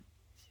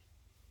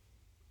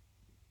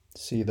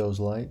See those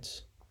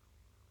lights?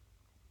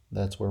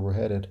 That's where we're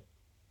headed.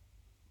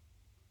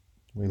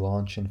 We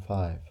launch in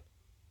 5.